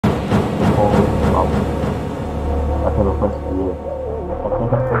press here. Okay,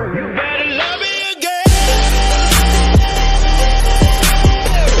 I press here.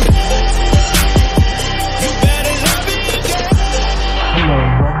 Hello,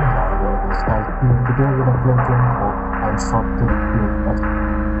 everyone. This guy here. Today we're gonna play a game called Unsorted VHS.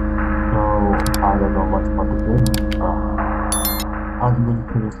 So I don't know much about the game. I'm really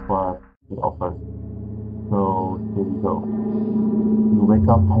curious what it offers. So here we go. You wake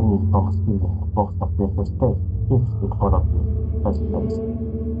up hanging from a ceiling, a box of paper tape sits in front of you. Press place.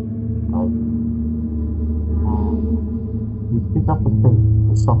 Right? You pick up the tape,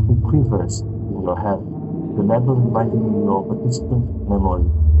 it softly quivers in your hand, the level reminding you of a distinct memory.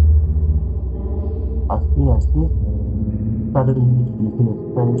 I see. Suddenly you hear a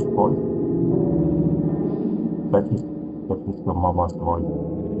strange voice. That is your mama's voice.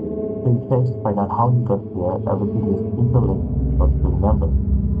 So you try to find out how you got here, everything is interlinked, but remember,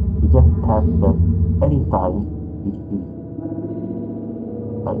 you just tap that anytime you see.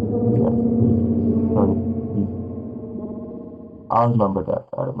 Sorry. I remember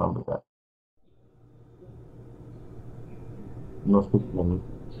that. No speaking.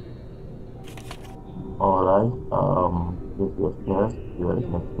 Alright, here's your stairs, here is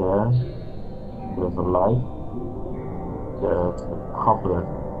a chair, there's a light, there's a cupboard,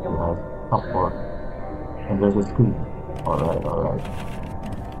 there's a cupboard, and there's a screen. Alright.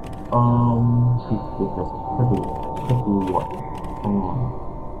 This is pretty what?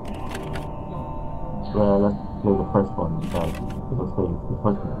 Well, let's play the first one, right? It'll say the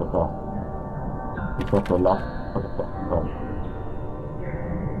first is the best. You set the left for the best, right?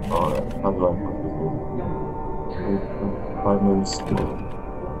 Alright, how do I put this in? Primary school.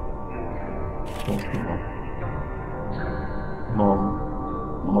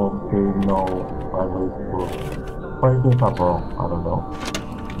 Mom, say no, primary school. Why is it wrong? I don't know.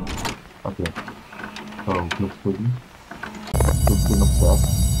 Okay, so click screen of that.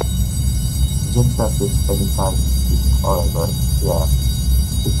 Just tap this anytime. Alright, right? Yeah,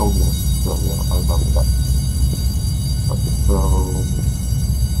 it's told me. So yeah, I remember that. Okay, so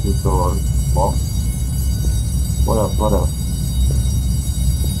this door locked. What else?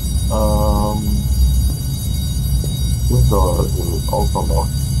 This door is also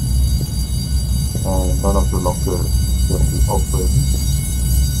locked, and none of the lockers can be opened.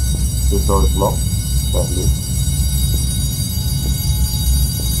 This door is locked, sadly.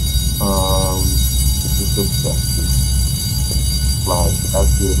 This is empty. Like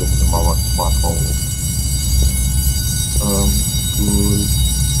empty in the mama smart home.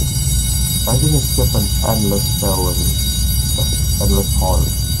 I think it's just an endless hall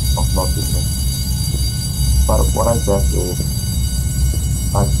of nothingness. But what I guess is,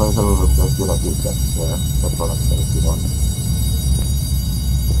 I personally will just gonna be that there. That's what I'm thinking on.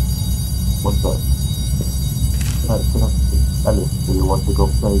 What's that? Alice, do you want to go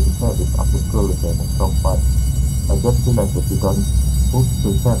play the tennis after school again? It's so fun. I just realized that you don't move to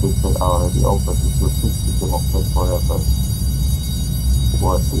tennis that are already open. You should fix the game of play forever.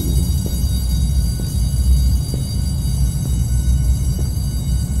 What do you mean?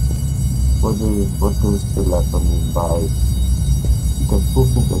 What do you still left on me by you can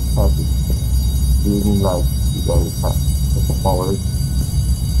push into the habit? Do you mean like you got it back? It's a forward?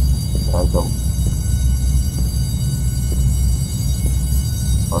 I don't.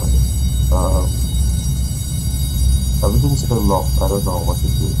 Alright. Everything's still locked. I don't know what to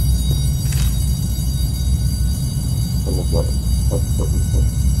do. Can you get it? That's everything.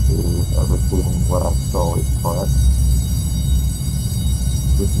 Is everything what I saw is correct?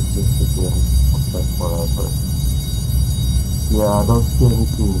 This is just the game of that forever. Yeah, I don't see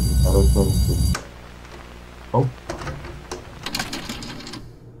anything. Oh.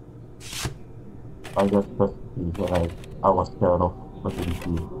 I just pressed the and I was scared of pressing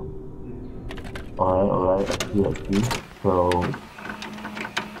the. Alright, I see. So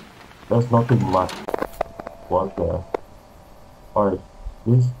there's nothing much was there. Alright,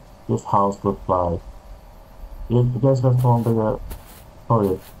 this house looks like you guys can from the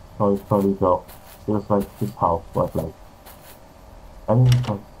sorry girl. It was like this house was like sorry.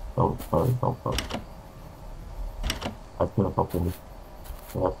 I should have opened it.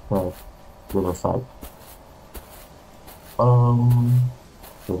 That's the other side.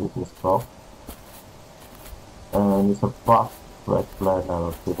 So it is locked. And it's a box red flag. I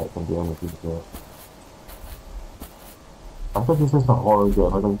don't think I can do anything there. I thought this is a horror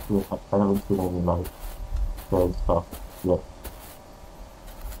game. I haven't seen any like scary stuff yet.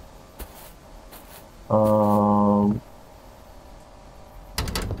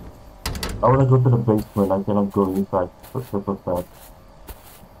 I wanna go to the basement. I cannot go inside. That's super sad.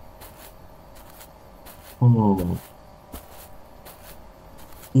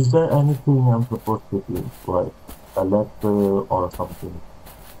 Is there anything I'm supposed to do? Like a letter or something?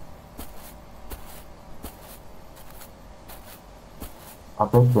 I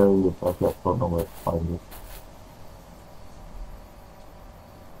bet there is. I just don't know where to find it.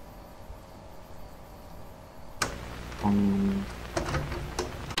 Um,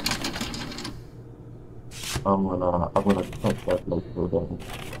 I'm gonna check that later then.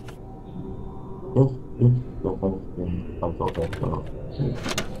 If there's anything I thought that see.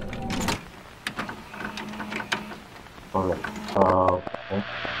 Alright.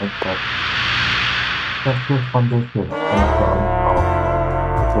 Next, step. Test your foundation and done of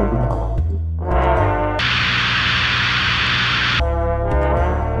observing analysis.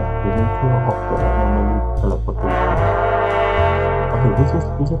 Okay, test the nature of the anomaly teleportation. Okay, this is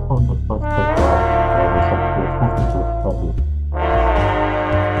from the first chapter where we have to move into study.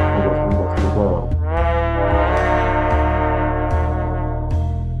 I'm guessing that's the girl.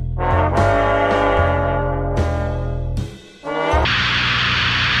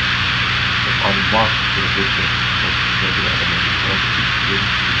 Unmarked position of the anomaly once it begins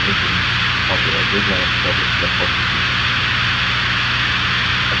emitting on the original study teleportation.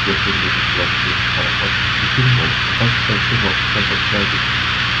 Addressing the reflective of the symbol, the first symbol of service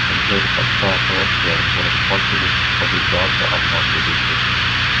and then a star character when a possible for the data unlock position.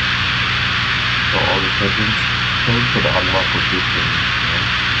 So all the settings change to the unlock position and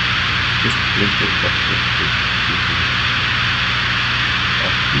this is the perspective using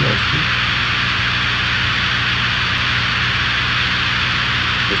FPLC.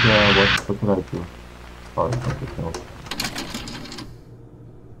 But yeah, what can I do? Sorry, I just know.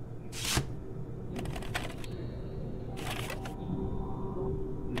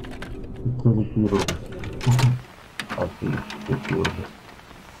 Utility room. I see, utility room.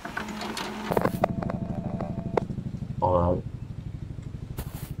 Alright,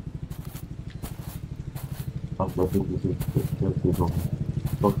 I'm guessing this is the utility room.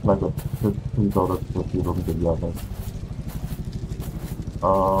 Looks like a $3 utility room to be honest.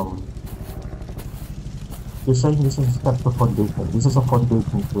 You're saying this is a step to foundation. This is a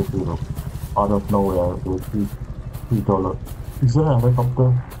foundation utility room. Out of nowhere, with $3. Is there a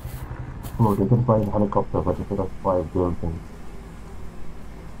helicopter? No, they can fly a helicopter, but they cannot fly a building.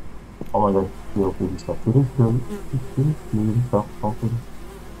 Oh my god, still doing stuff. Did he doing stuff something?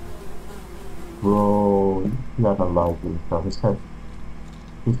 Bro, he had a lot of doing stuff. He said,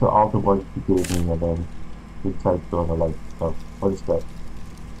 he's the outer voice he gave me, and then he tried to analyze stuff. What is that?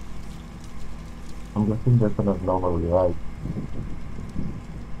 I'm guessing that's an anomaly, right?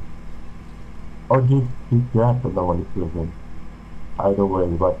 Or did that anomaly kill him? Either way,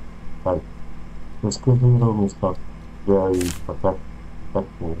 but, like, the skeleton room is not very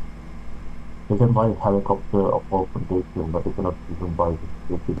protectful. They can buy a helicopter of all foundation, but they cannot even buy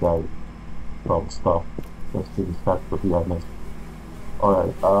the guy from stuff. Just to be sad, to be honest.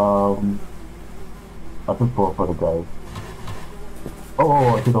 Alright, I think for the guy.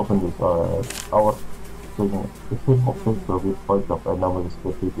 I should open this. Alright, I was thinking, the shape of picture with point of anomaly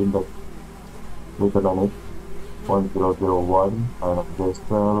specific index written on it. 1001, and of the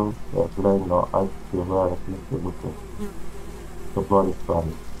cell, the line or ice relative solution. The blood is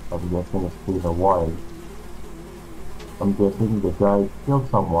running. I'm guessing it's been a while. I'm guessing the guy killed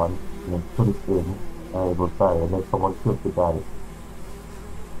someone and then put it in and it will die, and then someone killed the guy.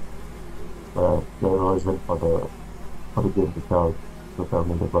 There wasn't for the game to tell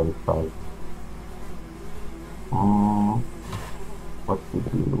me the blood is died. What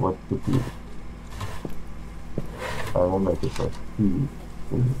to do? I won't make it first.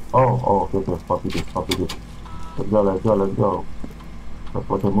 Okay, copy this. Let's go. That's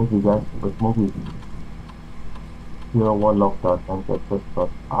what the movie, guys. This movie. 01 lockdown and access slot.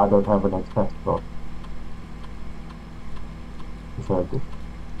 I don't have an access slot. Besides this.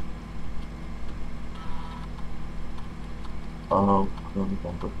 I don't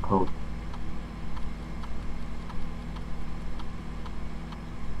remember the code.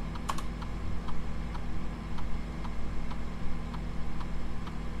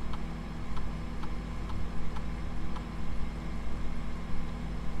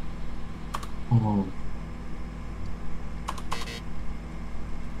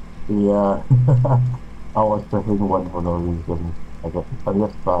 Yeah, I was pressing one for no reason. I'm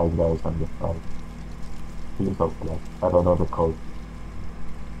just trying, guys. I'm just trying. Please don't collect. I don't know the code.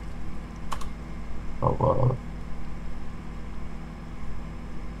 Oh,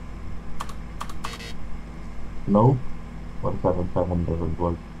 no. 177 doesn't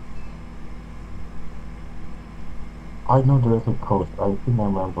work. I know there is a code. I think I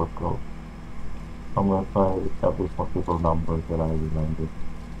remember code. I'm gonna try every possible number that I remember.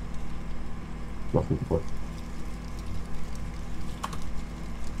 just in case.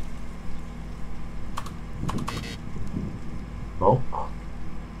 Nope.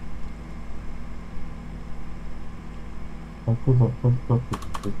 I think the first go to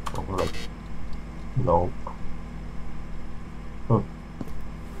this override. Nope.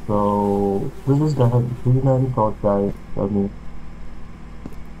 So this is the human code guy. Tell me.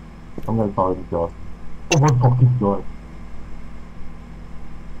 I'm gonna call him Josh. Oh my fucking god.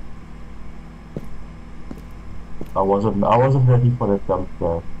 I wasn't ready for that jump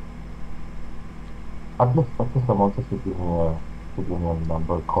scare. At least someone should give me a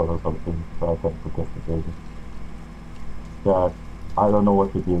number code or something so I can protest the building. Yeah, I don't know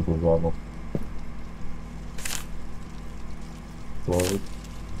what to do to be honest. Okay.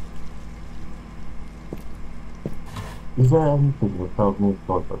 Is there anything that tells me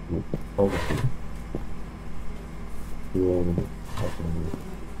sort of this? Everything. Yeah, I can do.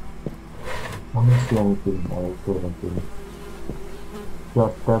 I don't see anything. I don't see anything.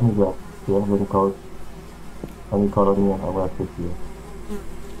 Just tell me that. Do you have any code? Any code on me? I'm gonna fix you.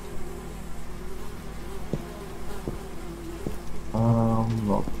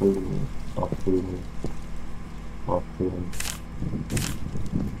 Not feeling. Not feeling. Not feeling.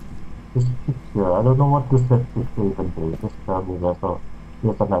 This picture, I don't know what this picture even do. Just tell me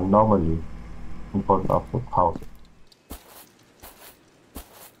there's an anomaly in front of the house.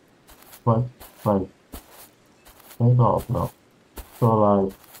 But, like, think of now. So,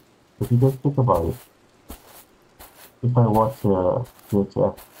 like, if you just think about it, if I watch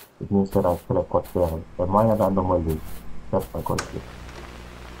VHS, it means that I feel like what's there. Am I an anomaly? That's my question.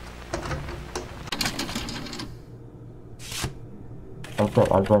 I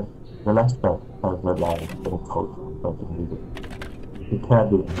bet the last step has the line in code, but it can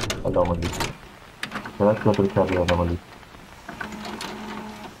be anomaly. So let's go to the cabin anomaly.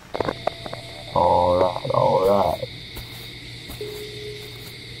 Alright.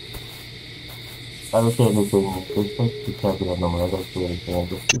 I don't see anything. It's just the cabin anomaly. I don't see anything. I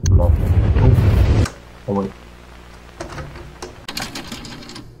just keep laughing. Oh wait.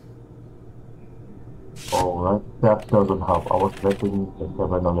 Alright. That doesn't help. I was betting the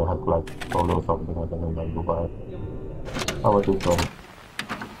cabin only had like solo something. I don't remember, but how about this one?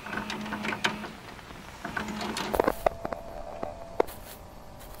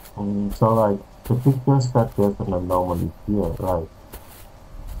 So like the picture said there's an anomaly here, right?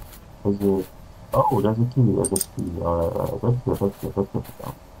 Is it? Oh, there's a key. There's a key. Alright. That's good. That's good to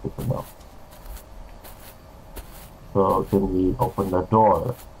know. Good to know. So can we open the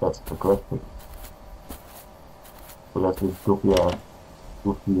door? That's the question. So that's this goofy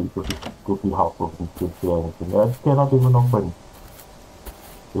house open here anything. It cannot even open.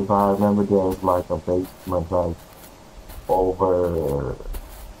 If I remember there's like a basement like over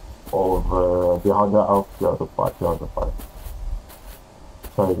the other part.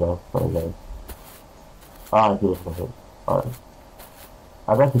 Sorry guys. Ah, here's the head. Alright.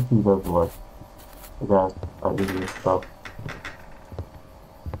 I bet the key does work. I guess I didn't stuff.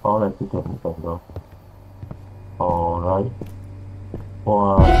 Alright, you can go. Alright.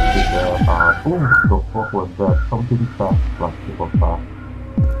 What is that? What was that? Something fast, like super fast.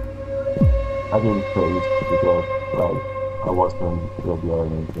 I didn't say it because, like, I wasn't ready or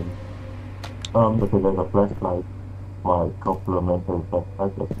anything. Because there's a flashlight, my complementary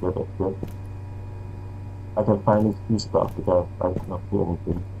flashlight, that's good. I can finally see stuff because I cannot see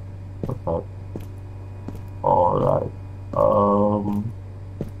anything. Okay. Alright.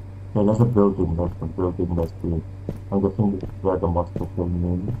 Yeah, there's a building that's green. I'm guessing this is where the monster came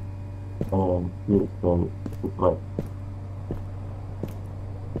in. And here it's right.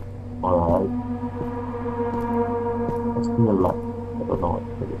 Alright. I see a light. I don't know what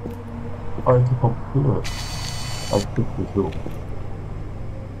it is. Oh, it's a computer. I speak to you.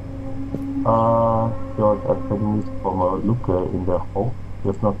 George attended from a looker in the hall.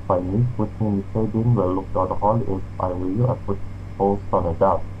 Does not find me. Put me in the cabin. Will look down the hall. If I were you, I put holes on it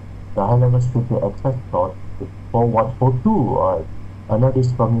down. The high-level secret access code is 4142. Alright. I know this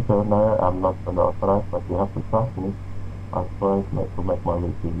is coming to another. I'm not gonna authorize, but you have to trust me. I'm trying to make my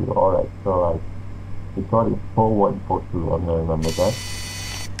way to you. Alright, so like the code is 4142. I'm gonna remember that.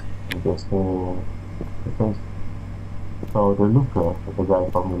 I'm guessing because so the looker, the guy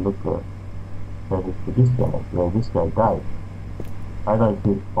from the looker, said it's to this guy, where this guy died. I don't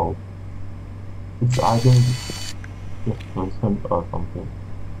think so. It's either just person or something.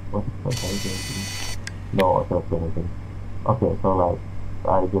 What is that? No, that's anything. Okay, so like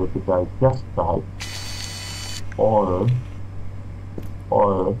either the guy just died or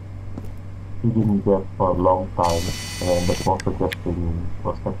he didn't get for a long time, and the porter just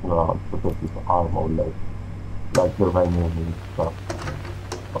was checking around to get his arm or leg, like the remaining stuff.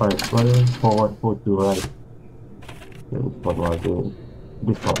 Alright, what is forward, put to right? Okay, which one was it?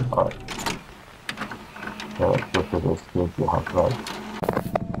 This one, alright. Yeah, let's go to the safety house, right?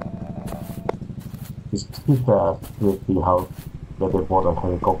 This speaker safety house that they bought a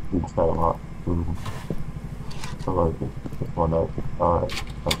helicopter inside of our room. So like this one, right? Alright,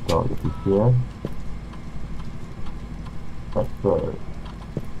 let's go. This is here. That's the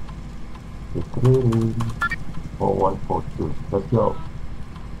recruiting for 142. Let's go.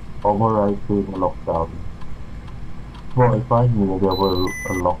 Overriding lockdown. Well, if I knew there were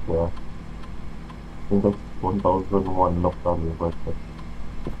a lock there, index 1001 lockdown reverted.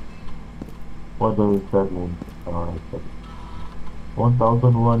 What does that mean? Alright,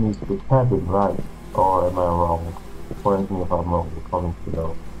 1001 is the cabin, right? Or am I wrong? Correct me if I'm wrong, according to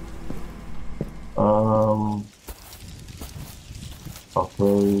know.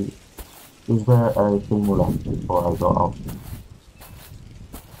 Okay. Is there anything left before I go out?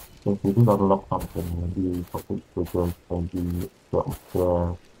 If we did unlock something, maybe public figures, maybe jump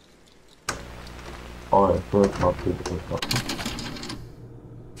there. Alright, there's nothing, there's nothing.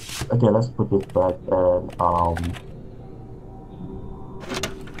 Okay, let's put this back and I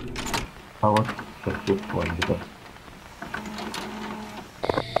want to check this one because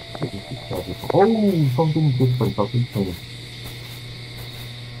this is terrible. Oh, something different, something changed.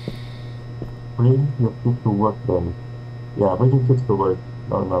 Bring your kids to work then. Yeah, bring your kids to work.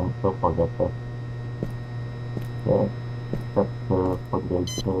 No, no, don't forget that. Yeah, that's the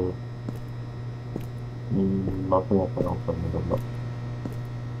foundation. Nothing I can open, I don't know.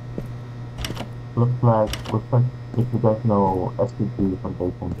 Looks like if you guys know SCP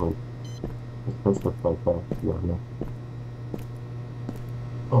foundation break, it's just looks like that, yeah.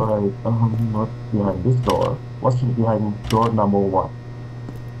 Alright, what's behind this door? What's behind door number 1?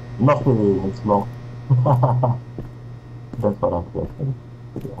 Nothing, it's locked. That's what I'm guessing,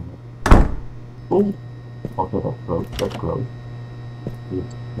 to be honest. Oh! Okay, that's close, that's close. It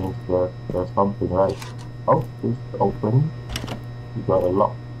means there's something, right? Oh, it's open. You got a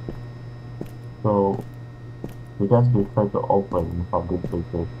lock. So, you guys will try to open from this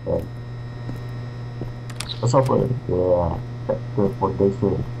places and let's open it. Yeah, that's the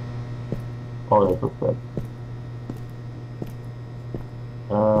foundation. Alright, okay.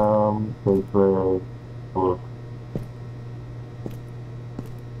 Paper, book.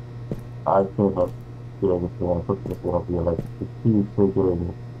 I cannot do anything. I think this will be like the key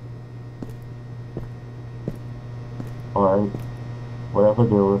triggering. Alright, whatever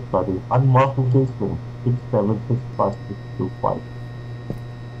they were studying. Unmarked engagement 6765625.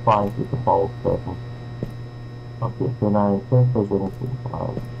 5 is the power of 7. Okay, then I can't say anything.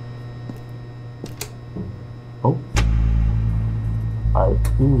 Oh, I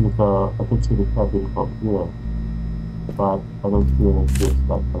can see the cabin from here, but I don't see any kids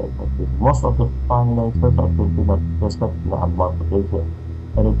like this. Most of the finances are simply not interested in the unmarked location.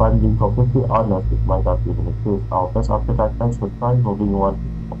 And if I'm being completely honest, it might not be the case. Our best architect should try moving one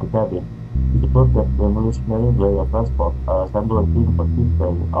of the cabin. We suppose that revolutionary way of transport, assemble a team for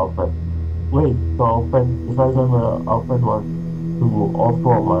teaching Alfred. Wait, so Alfred, if I remember, Alfred was to all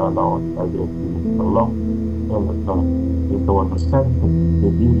from, I don't know, I guess he so long. Is the one who sent the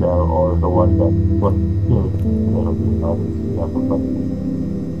email or the one that was killed,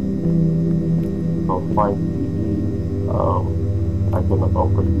 so 5 I cannot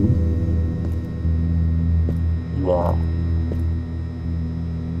open these. Yeah,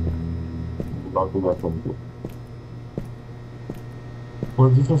 nothing I can do. Well,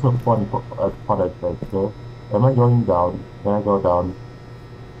 this is a fun product right here. Am I going down? Can I go down?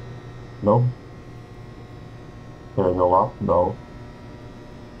 No. Can I go up? No.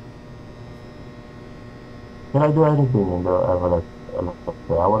 Can I do anything in the elevator? I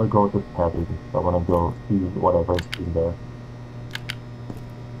want to go to cabin. I want to go see whatever is in there.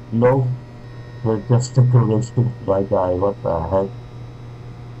 No. They're just decorations, my guy. What the heck?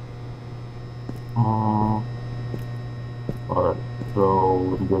 Alright,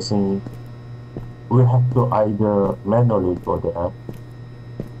 so I'm guessing we have to either manually go there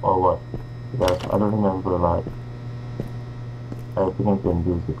or what? Because I don't remember, like, I think I can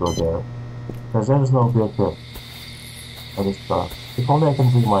do to go there. Because there's no vehicle. Any stuff. If only I can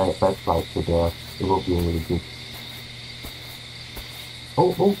bring my flashlight to there, it will be really good.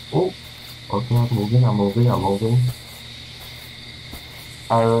 Oh. Okay, I'm moving. I don't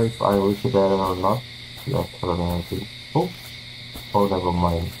know if I reach there or not. Yes, I don't know anything. Oh, never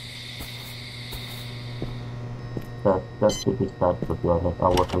mind. That's pretty sad, to be honest. I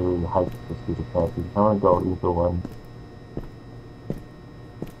was really hyped to see the cabin. I wanna go into one.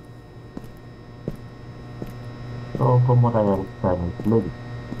 So from what I understand, it's linked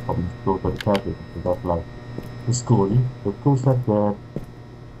from school to the cabin. So that's like the school said that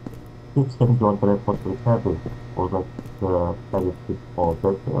kids can go on teleport to the cabin, or like the cabin is for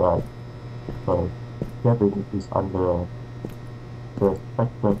better, right? So cabin is under the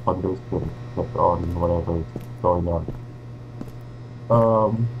Spectrum Foundation that's on whatever is going on.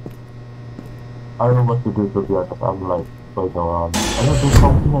 Um, I don't know what to do, to be honest. I'm like going around. I know there's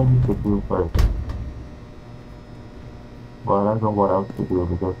something I need to do first, but I don't know what else to do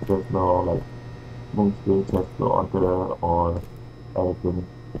because there's no like mainstream just to order or anything.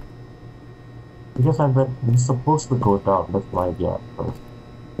 Because I bet it's supposed to go down. That's my idea at first.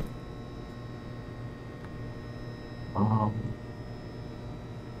 Um,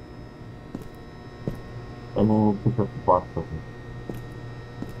 any pickup spots for me.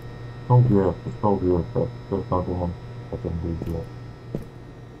 So weird. It's so weird that there's nothing I can do here.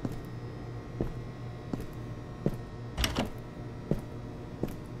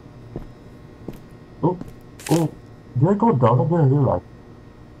 Oh, oh, did I go down? I didn't realize.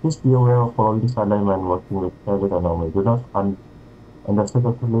 Please be aware of following sideline when working with cabin anomaly. Do not understand the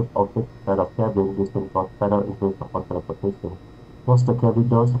lift object inside of cabin. This can cause fatal injuries upon teleportation. Close the cabin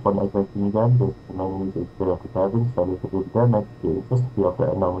doors upon exiting them. This anomaly is instead of the cabin, so if it is damaged, the intensity of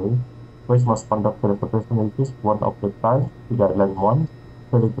the anomaly. First must conduct teleportation releases one of the time to guideline 1.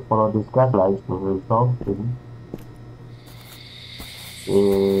 Failing to follow these guidelines will result in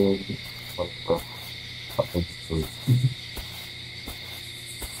what the fuck is this?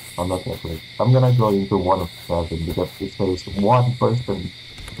 I'm not gonna play. I'm gonna go into one of the cabin because it says one person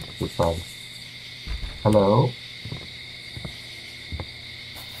to try. Hello?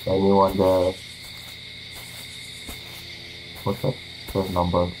 Anyone there? What's that? The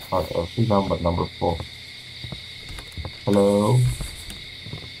number, LC number 4. Hello?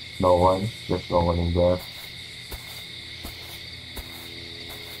 No one? There's no one in there.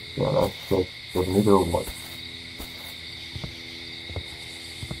 Yeah, let's check the middle one.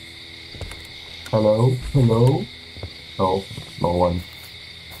 Hello? Hello? No, no one.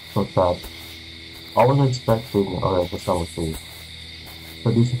 So sad. I was expecting, alright, that's number 3.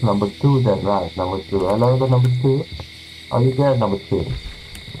 So this is number 2 then, right? Number 2. Hello, the number 2? Are you there, number 2?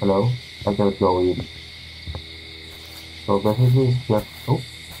 Hello? I gotta go in. So basically it's just, oh,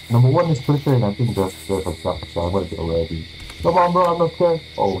 number 1 is quicker and I think there's a jump, so I'm gonna get ready. Come on bro, I'm not scared.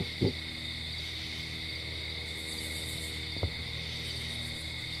 Oh shit.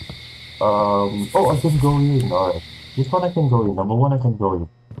 Oh, I can go in, alright. This one I can go in, number 1 I can go in.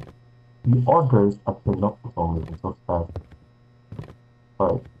 The orders I cannot for some reason, so sad.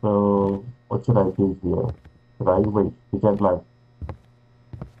 Alright, so what should I do here? Should I wait? Because like,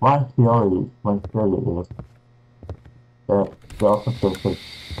 my theory is that the also can take,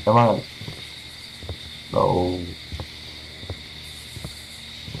 am I, no,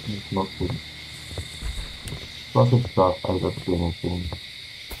 it's not good. Plus it's stuff, I just do anything.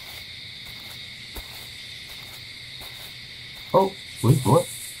 Oh, wait, what?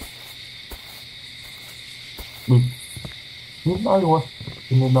 Wait, didn't I was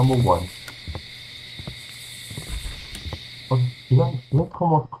in the number 1? Or did I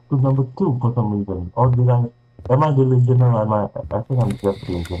come up to number 2 for some reason? Or am I delusional? I think I'm just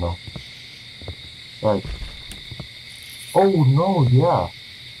delusional. Right. Oh no, yeah.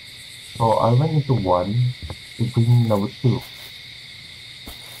 So I went into 1 to bring number 2.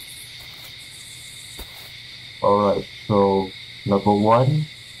 Alright, so number 1,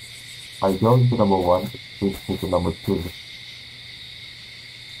 I go into number 1, it brings me to number 2.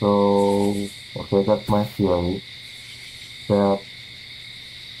 So, okay, that's my theory. That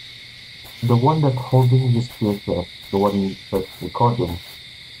the one that's holding this VHS, the one that's recording,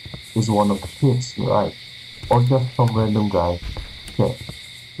 is one of the kids, right? Or just some random guy. Okay,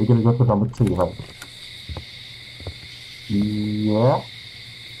 we're gonna go to number 3, right? Yeah?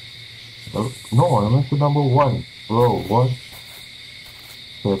 No, I went to number 1. Bro, what?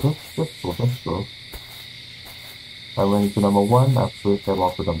 Okay, let's go. I went into number 1, I switched them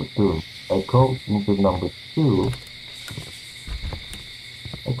off to number 2. I go into number 2,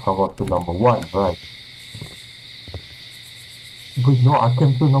 I come up to number 1, right? But no, I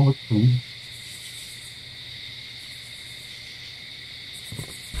came to number 3.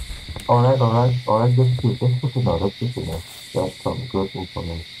 Alright, that's good to know, that's good to know. That's some good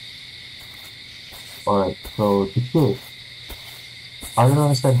information. Alright, so the kid, I don't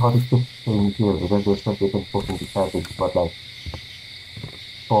understand how the kids came here because they said they can put in the cabbage, but like,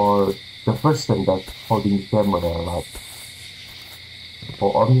 for the person that's holding the camera, like,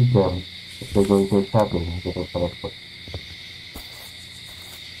 or only them, if they're going to a cabin, they can teleport.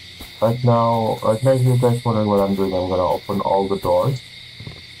 Right now, if you guys wondering what I'm doing, I'm gonna open all the doors.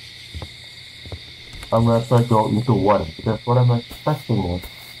 I'm gonna try to go into one, because what I'm expecting is,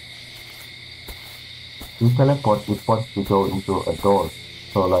 you teleport if once you go into a door.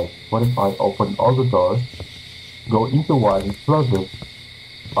 So like, what if I open all the doors, go into one, close it,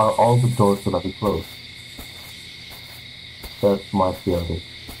 are all the doors gonna be closed? That's my theory.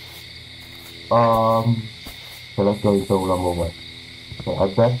 So let's go into number one. So I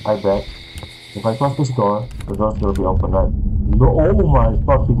bet, if I close this door, the door's gonna be open, right? No, oh my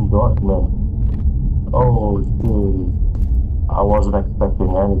fucking god, man. Oh, shit. I wasn't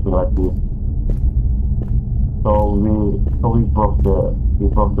expecting anything like this. So we broke the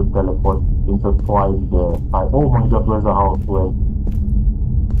teleport, intertwined the oh my god, where's the house? Wait.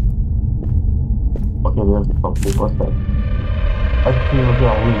 Okay, there's something. What's that? Actually, I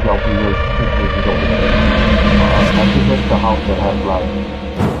think that's the house that has like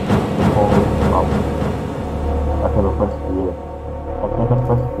the whole I can press here. I cannot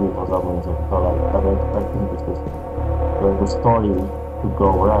press here for some reason. So like I'm expecting this is where the story to go,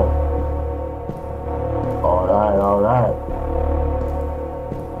 right? Alright.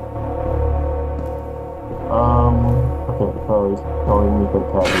 Okay, so it's showing me the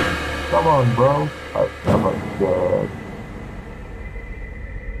cabin. Come on, bro. I'm not scared.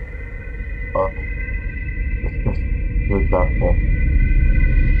 Let's just do that then.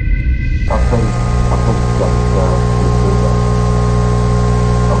 After that,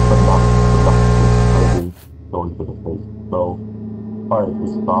 after knock is ready, going to the face. So, alright, we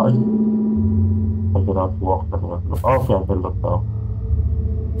start. I cannot walk, I cannot look. Okay, I can look now.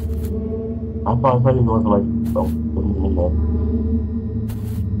 I thought it was like something in there.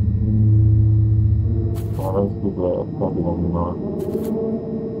 I don't see the cabin anymore.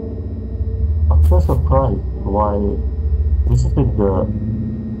 I'm so surprised why this is like the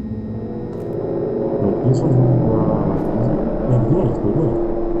this is it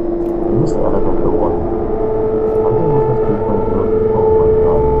is the elevator one. I think this is different building. Oh my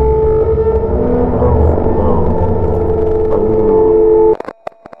god. No. Are you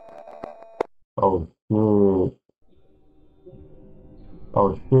oh shit. Oh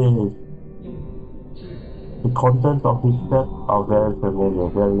shit. The contents of this set are very familiar.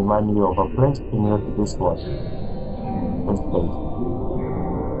 They remind me of a place similar to this one. This place.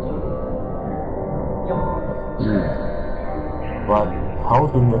 But how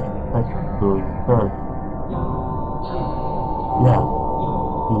do you expect to research? Yeah,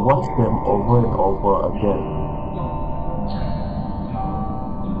 you watch them over and over again.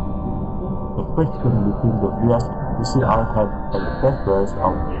 The friction between the VCR head and the testers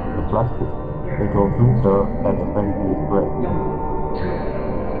of the plastic. They go glitter and eventually break.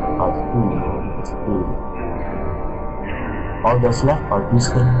 I see. All that's left are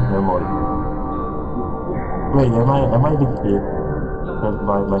distant memories. Wait, am I the kid that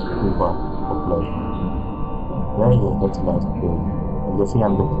by my scuba to play? Yeah, that's nice thing. I'm guessing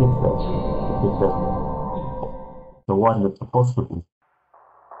I'm the kid that the one that's supposed to be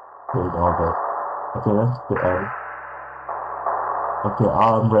doing all that. Okay, that's the end. Okay,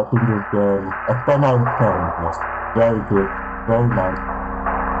 I'm wrapping this game a 10 out of 10. Yes, very good, very nice.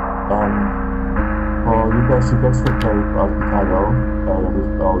 And for you guys can play it on the channel and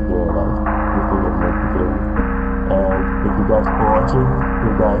with all the people that make the game. And thank you guys for watching. See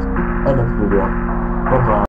you guys in the next video. Bye bye.